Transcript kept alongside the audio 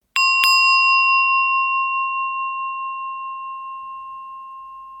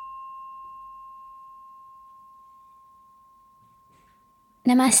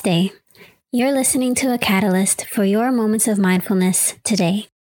Namaste. You're listening to a catalyst for your moments of mindfulness today.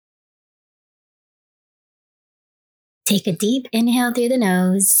 Take a deep inhale through the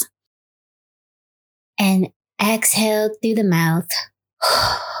nose and exhale through the mouth,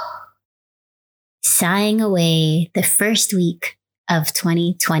 sighing away the first week of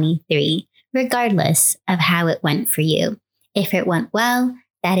 2023, regardless of how it went for you. If it went well,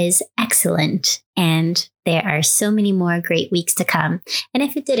 that is excellent. And there are so many more great weeks to come. And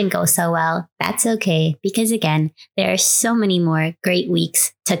if it didn't go so well, that's okay. Because again, there are so many more great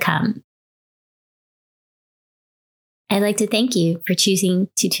weeks to come. I'd like to thank you for choosing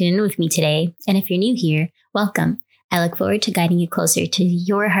to tune in with me today. And if you're new here, welcome. I look forward to guiding you closer to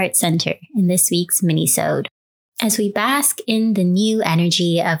your heart center in this week's mini-sode. As we bask in the new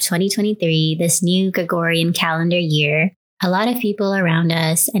energy of 2023, this new Gregorian calendar year, a lot of people around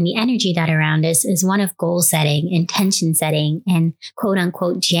us and the energy that around us is one of goal setting, intention setting, and quote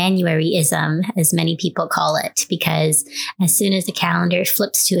unquote Januaryism, as many people call it, because as soon as the calendar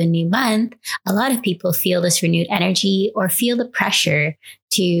flips to a new month, a lot of people feel this renewed energy or feel the pressure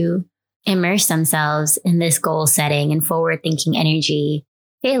to immerse themselves in this goal setting and forward thinking energy,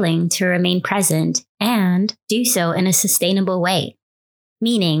 failing to remain present and do so in a sustainable way.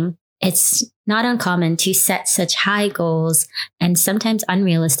 Meaning, it's not uncommon to set such high goals and sometimes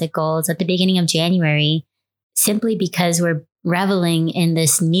unrealistic goals at the beginning of January, simply because we're reveling in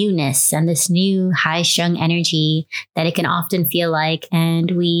this newness and this new high-strung energy that it can often feel like,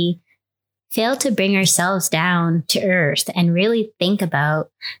 and we fail to bring ourselves down to earth and really think about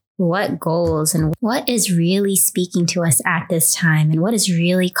what goals and what is really speaking to us at this time and what is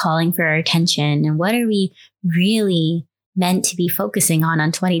really calling for our attention and what are we really meant to be focusing on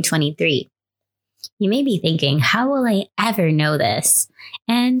 2023. You may be thinking, how will I ever know this?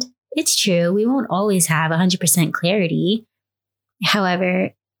 And it's true, we won't always have 100% clarity.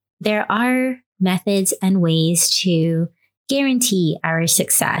 However, there are methods and ways to guarantee our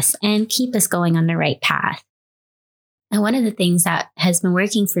success and keep us going on the right path. And one of the things that has been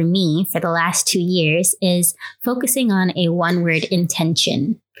working for me for the last 2 years is focusing on a one-word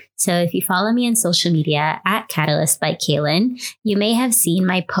intention. So if you follow me on social media at Catalyst by Kaylin, you may have seen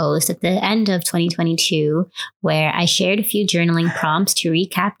my post at the end of 2022 where I shared a few journaling prompts to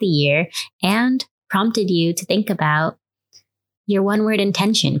recap the year and prompted you to think about your one-word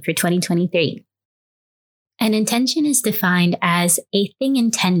intention for 2023. An intention is defined as a thing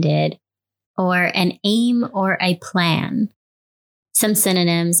intended or an aim or a plan. Some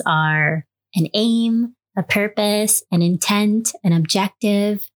synonyms are an aim, a purpose, an intent, an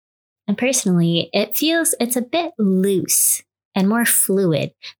objective. And personally, it feels it's a bit loose and more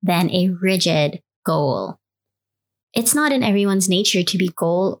fluid than a rigid goal. It's not in everyone's nature to be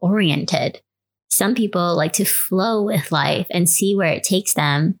goal-oriented. Some people like to flow with life and see where it takes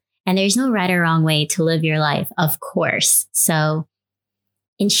them. And there's no right or wrong way to live your life, of course. So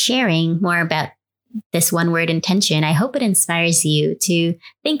in sharing more about this one-word intention, I hope it inspires you to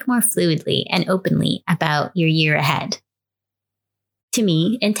think more fluidly and openly about your year ahead. To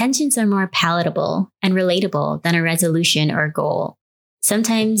me, intentions are more palatable and relatable than a resolution or goal.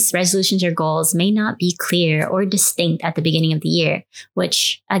 Sometimes resolutions or goals may not be clear or distinct at the beginning of the year,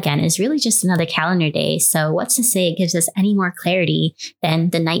 which again is really just another calendar day. So what's to say it gives us any more clarity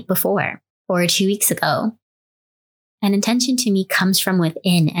than the night before or 2 weeks ago? An intention to me comes from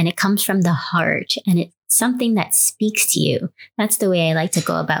within and it comes from the heart and it's something that speaks to you. That's the way I like to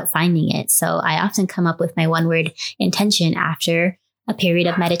go about finding it. So I often come up with my one-word intention after a period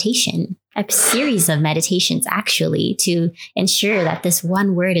of meditation, a series of meditations actually, to ensure that this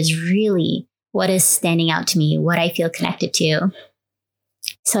one word is really what is standing out to me, what I feel connected to.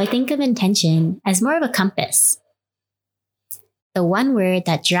 So I think of intention as more of a compass. The one word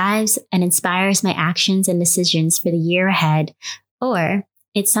that drives and inspires my actions and decisions for the year ahead, or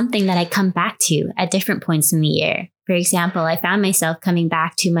it's something that I come back to at different points in the year. For example, I found myself coming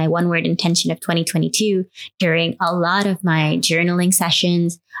back to my one-word intention of 2022 during a lot of my journaling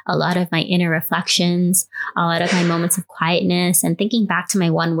sessions, a lot of my inner reflections, a lot of my moments of quietness, and thinking back to my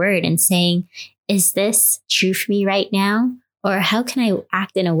one word and saying, is this true for me right now? Or how can I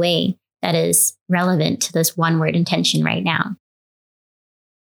act in a way that is relevant to this one-word intention right now?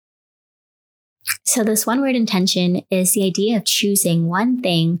 So this one-word intention is the idea of choosing one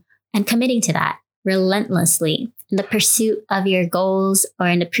thing and committing to that relentlessly in the pursuit of your goals or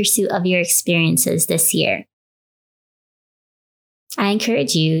in the pursuit of your experiences this year. I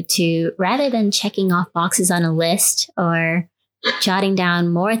encourage you to, rather than checking off boxes on a list or jotting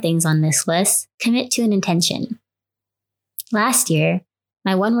down more things on this list, commit to an intention. Last year,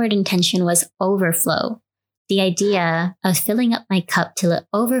 my one-word intention was overflow, the idea of filling up my cup till it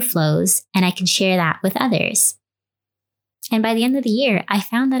overflows and I can share that with others. And by the end of the year, I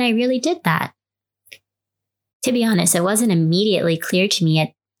found that I really did that. To be honest, it wasn't immediately clear to me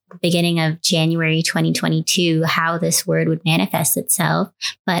at the beginning of January 2022 how this word would manifest itself.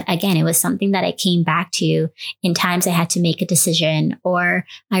 But again, it was something that I came back to in times I had to make a decision, or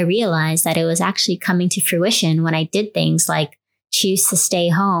I realized that it was actually coming to fruition when I did things like choose to stay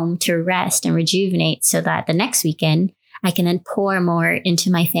home to rest and rejuvenate so that the next weekend I can then pour more into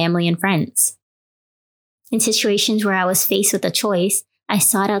my family and friends. In situations where I was faced with a choice, I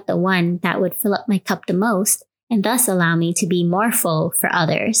sought out the one that would fill up my cup the most and thus allow me to be more full for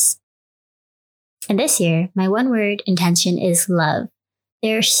others. And this year, my one word intention is love.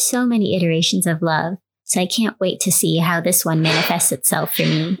 There are so many iterations of love, so I can't wait to see how this one manifests itself for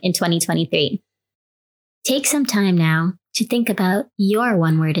me in 2023. Take some time now to think about your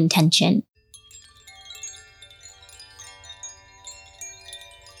one word intention.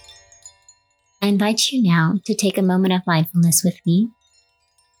 I invite you now to take a moment of mindfulness with me,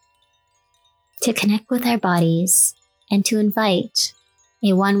 to connect with our bodies, and to invite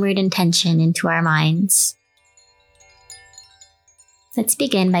a one-word intention into our minds. Let's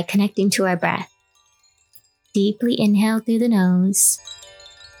begin by connecting to our breath. Deeply inhale through the nose.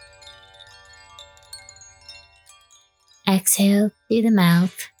 Exhale through the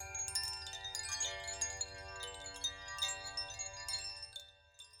mouth.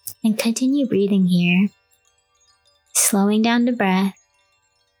 And continue breathing here, slowing down the breath,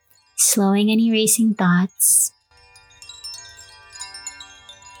 slowing any racing thoughts.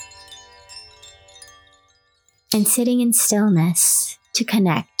 And sitting in stillness to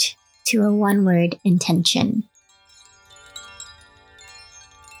connect to a one-word intention.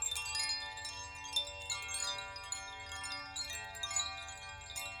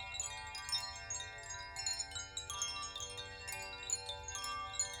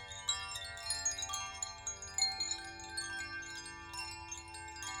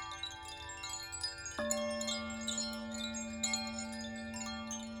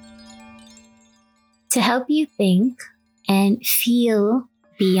 To help you think and feel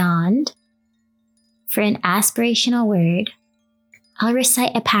beyond, for an aspirational word, I'll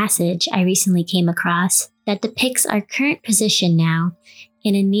recite a passage I recently came across that depicts our current position now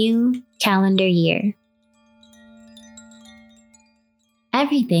in a new calendar year.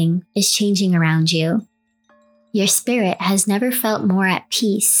 Everything is changing around you. Your spirit has never felt more at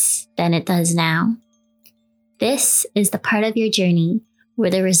peace than it does now. This is the part of your journey where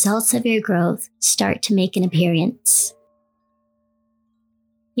the results of your growth start to make an appearance.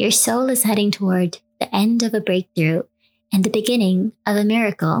 Your soul is heading toward the end of a breakthrough and the beginning of a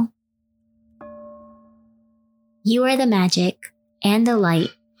miracle. You are the magic and the light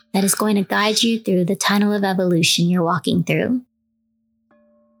that is going to guide you through the tunnel of evolution you're walking through.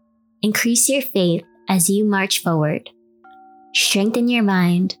 Increase your faith as you march forward. Strengthen your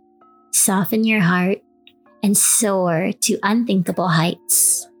mind, soften your heart, and soar to unthinkable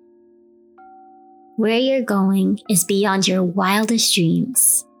heights. Where you're going is beyond your wildest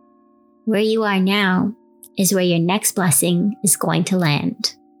dreams. Where you are now is where your next blessing is going to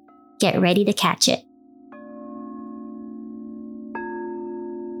land. Get ready to catch it.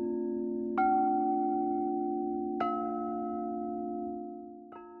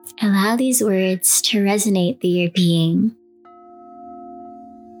 Allow these words to resonate through your being.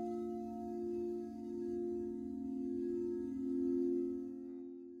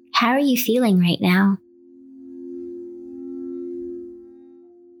 How are you feeling right now?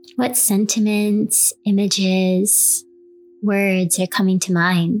 What sentiments, images, words are coming to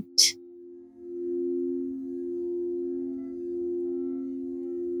mind?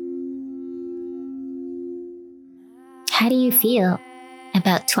 How do you feel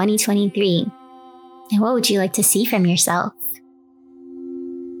about 2023? And what would you like to see from yourself?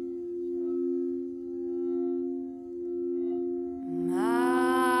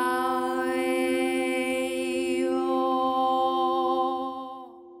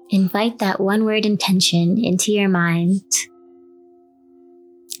 Invite that one-word intention into your mind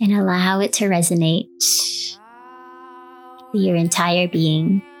and allow it to resonate through your entire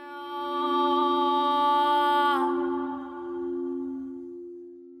being.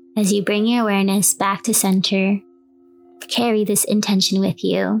 As you bring your awareness back to center, carry this intention with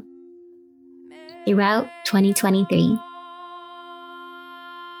you throughout 2023.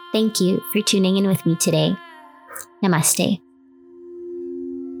 Thank you for tuning in with me today. Namaste.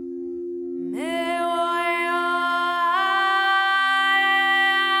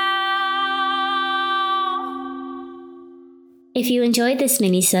 If you enjoyed this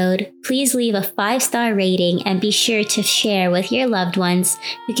minisode, please leave a 5-star rating and be sure to share with your loved ones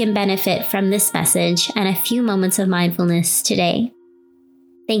who can benefit from this message and a few moments of mindfulness today.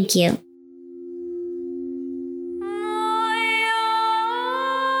 Thank you.